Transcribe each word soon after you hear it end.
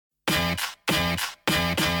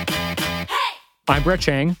I'm Brett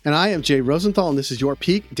Chang. And I am Jay Rosenthal, and this is your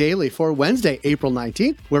Peak Daily for Wednesday, April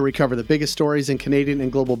 19th, where we cover the biggest stories in Canadian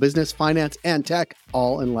and global business, finance, and tech,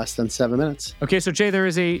 all in less than 7 minutes. Okay, so Jay, there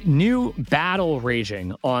is a new battle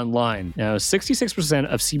raging online. Now, 66%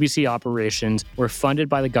 of CBC operations were funded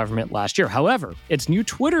by the government last year. However, its new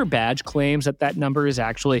Twitter badge claims that number is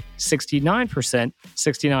actually 69%.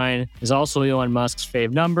 69 is also Elon Musk's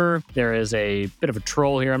fave number. There is a bit of a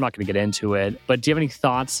troll here. I'm not going to get into it. But do you have any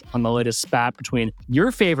thoughts on the latest spat between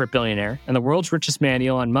your favorite billionaire and the world's richest man,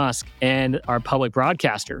 Elon Musk, and our public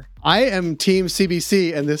broadcaster? I am Team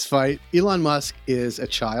CBC in this fight. Elon Musk is a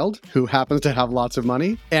child who happens to have lots of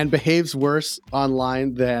money and behaves worse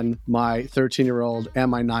online than my 13-year-old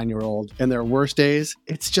and my 9-year-old in their worst days.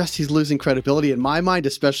 It's just he's losing credibility in my mind,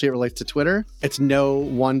 especially it relates to Twitter. It's no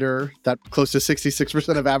wonder that close to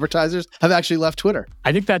 66% of advertisers have actually left Twitter.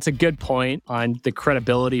 I think that's a good point on the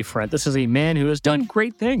credibility front. This is a man who has done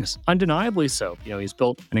great things, undeniably so. You know, he's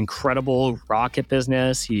built an incredible rocket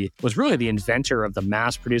business. He was really the inventor of the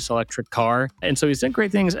mass-produced electric car. And so he's done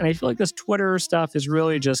great things. And I feel like this Twitter stuff is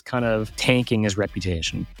really just kind of tanking his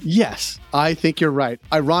reputation. Yes, I think you're right.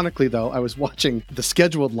 Ironically, though, I was watching the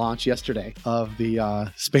scheduled launch yesterday of the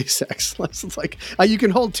SpaceX. It's like you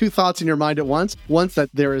can hold two thoughts in your mind at once. Once that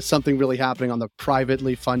there is something really happening on the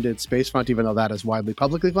privately funded space front, even though that is widely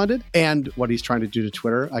publicly funded, and what he's trying to do to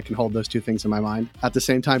Twitter. I can hold those two things in my mind at the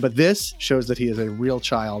same time. But this shows that he is a real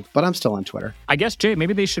child, but I'm still on Twitter. I guess, Jay,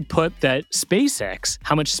 maybe they should put that SpaceX,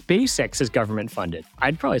 how much SpaceX is government funded.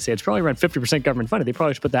 I'd probably say it's probably around 50% government funded. They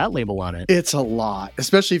probably should put that label on it. It's a lot,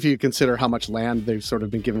 especially if you consider how much land they've sort of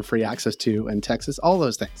been given free access to in Texas, all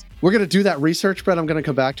those things. We're going to do that research, Brett. I'm going to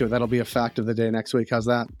come back to it. That'll be a fact of the day next week. How's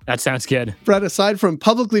that? That sounds good. Brett, aside from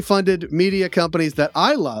publicly funded media companies that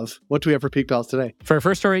I love, what do we have for Peak Pals today? For our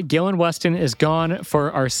first story, Galen Weston is gone.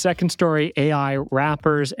 For our second story, AI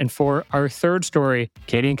rappers. And for our third story,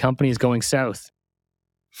 Canadian companies going south.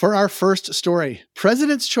 For our first story,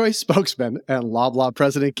 President's Choice spokesman and Loblaws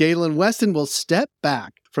president Galen Weston will step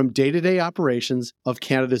back from day-to-day operations of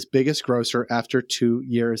Canada's biggest grocer after 2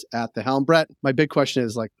 years at the helm. Brett, my big question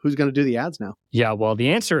is, who's going to do the ads now? Yeah, well, the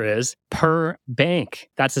answer is Per Bank.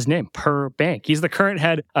 That's his name, Per Bank. He's the current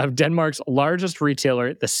head of Denmark's largest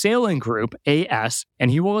retailer, the Sailing Group, AS, and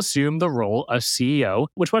he will assume the role of CEO,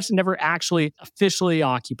 which Weston never actually officially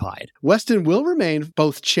occupied. Weston will remain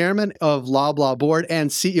both chairman of Loblaws board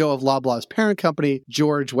and CEO of Loblaws parent company,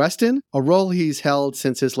 George Weston, a role he's held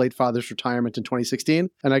since his late father's retirement in 2016.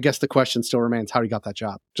 And I guess the question still remains how he got that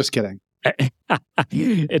job. Just kidding.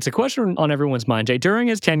 It's a question on everyone's mind, Jay. During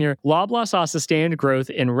his tenure, Loblaws saw sustained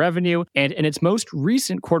growth in revenue, and in its most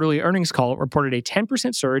recent quarterly earnings call, it reported a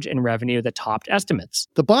 10% surge in revenue that topped estimates.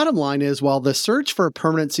 The bottom line is, while the search for a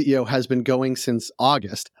permanent CEO has been going since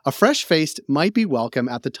August, a fresh face might be welcome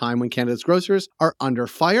at the time when Canada's grocers are under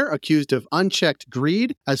fire, accused of unchecked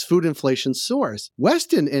greed as food inflation soars.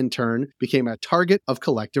 Weston, in turn, became a target of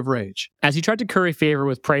collective rage. As he tried to curry favor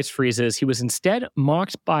with price freezes, he was instead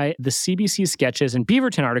mocked by the CBC sketches and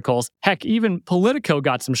Beaverton articles. Heck, even Politico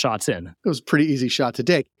got some shots in. It was a pretty easy shot to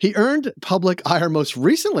take. He earned public ire most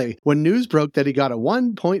recently when news broke that he got a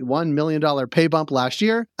 $1.1 million pay bump last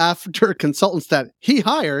year after consultants that he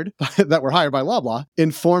hired, that were hired by Loblaws,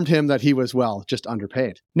 informed him that he was, just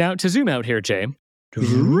underpaid. Now, to zoom out here, Jay.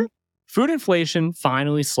 Food inflation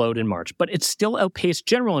finally slowed in March, but it still outpaced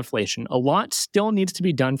general inflation. A lot still needs to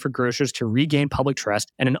be done for grocers to regain public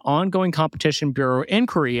trust, and an ongoing Competition Bureau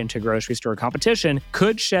inquiry into grocery store competition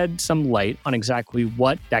could shed some light on exactly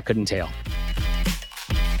what that could entail.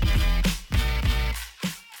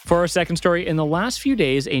 For our second story, in the last few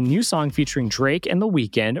days, a new song featuring Drake and The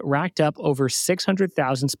Weeknd racked up over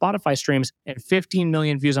 600,000 Spotify streams and 15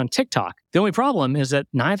 million views on TikTok. The only problem is that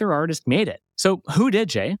neither artist made it. So who did,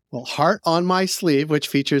 Jay? Well, Heart on My Sleeve, which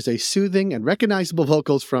features a soothing and recognizable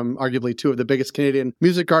vocals from arguably two of the biggest Canadian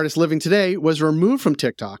music artists living today, was removed from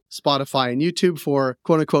TikTok, Spotify, and YouTube for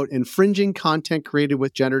quote-unquote infringing content created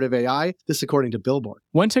with generative AI, this according to Billboard.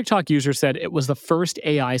 One TikTok user said it was the first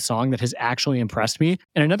AI song that has actually impressed me,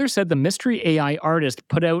 and another said the mystery AI artist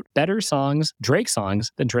put out better songs, Drake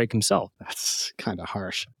songs, than Drake himself. That's kind of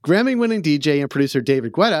harsh. Grammy-winning DJ and producer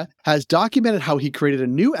David Guetta has documented how he created a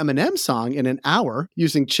new Eminem song in an hour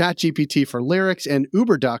using ChatGPT for lyrics and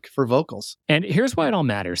UberDuck for vocals. And here's why it all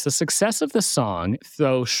matters. The success of the song,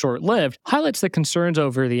 though short-lived, highlights the concerns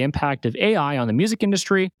over the impact of AI on the music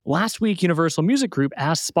industry. Last week, Universal Music Group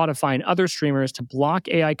asked Spotify and other streamers to block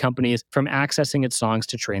AI companies from accessing its songs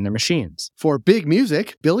to train their machines. For big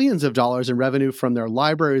music, billions of dollars in revenue from their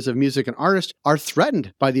libraries of music and artists are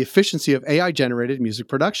threatened by the efficiency of AI-generated music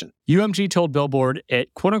production. UMG told Billboard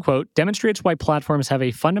it, quote-unquote, demonstrates why platforms have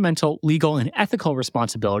a fundamental legal and ethical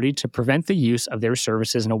responsibility to prevent the use of their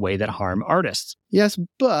services in a way that harm artists. Yes,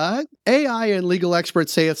 but AI and legal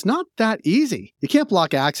experts say it's not that easy. You can't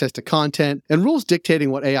block access to content, and rules dictating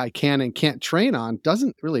what AI can and can't train on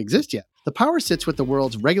doesn't really exist yet. The power sits with the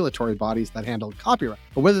world's regulatory bodies that handle copyright.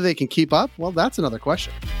 But whether they can keep up, well, that's another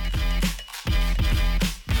question.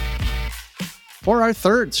 For our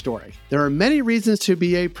third story, there are many reasons to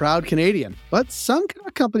be a proud Canadian, but some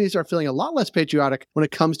companies are feeling a lot less patriotic when it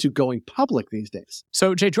comes to going public these days.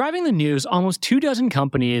 So, Jay, driving the news, almost 24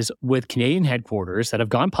 companies with Canadian headquarters that have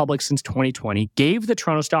gone public since 2020 gave the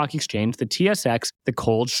Toronto Stock Exchange, the TSX, the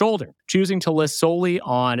cold shoulder, choosing to list solely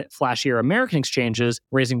on flashier American exchanges,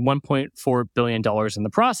 raising $1.4 billion in the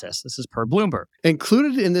process. This is per Bloomberg.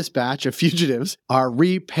 Included in this batch of fugitives are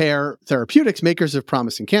Repair Therapeutics, makers of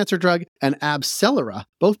promising cancer drug, and AbCellera,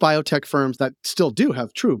 both biotech firms that still do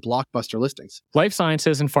have true blockbuster listings. Life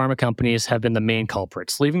sciences and pharma companies have been the main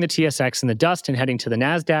culprits, leaving the TSX in the dust and heading to the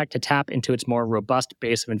NASDAQ to tap into its more robust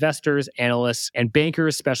base of investors, analysts, and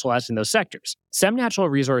bankers specialized in those sectors. Some natural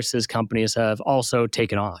resources companies have also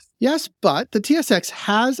taken off. Yes, but the TSX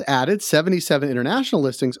has added 77 international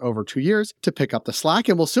listings over 2 years to pick up the slack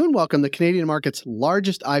and will soon welcome the Canadian market's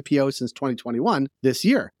largest IPO since 2021 this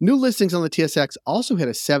year. New listings on the TSX also hit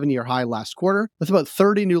a 7-year high last quarter, with about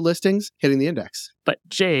 30 new listings hitting the index. But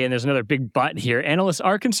Jay, and there's another big but here, analysts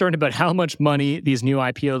are concerned about how much money these new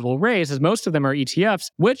IPOs will raise, as most of them are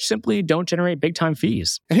ETFs, which simply don't generate big-time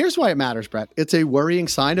fees. And here's why it matters, Brett. It's a worrying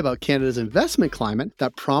sign about Canada's investment climate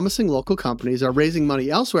that promising local companies are raising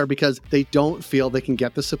money elsewhere because they don't feel they can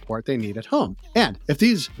get the support they need at home. And if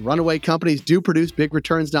these runaway companies do produce big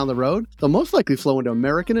returns down the road, they'll most likely flow into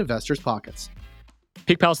American investors' pockets.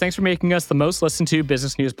 Peak Pals, thanks for making us the most listened to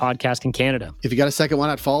business news podcast in Canada. If you got a second, why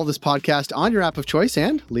not follow this podcast on your app of choice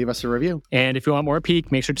and leave us a review. And if you want more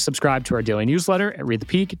Peak, make sure to subscribe to our daily newsletter at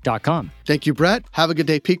readthepeak.com. Thank you, Brett. Have a good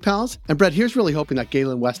day, Peak Pals. And Brett, here's really hoping that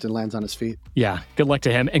Galen Weston lands on his feet. Yeah, good luck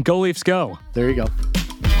to him. And go Leafs go. There you go.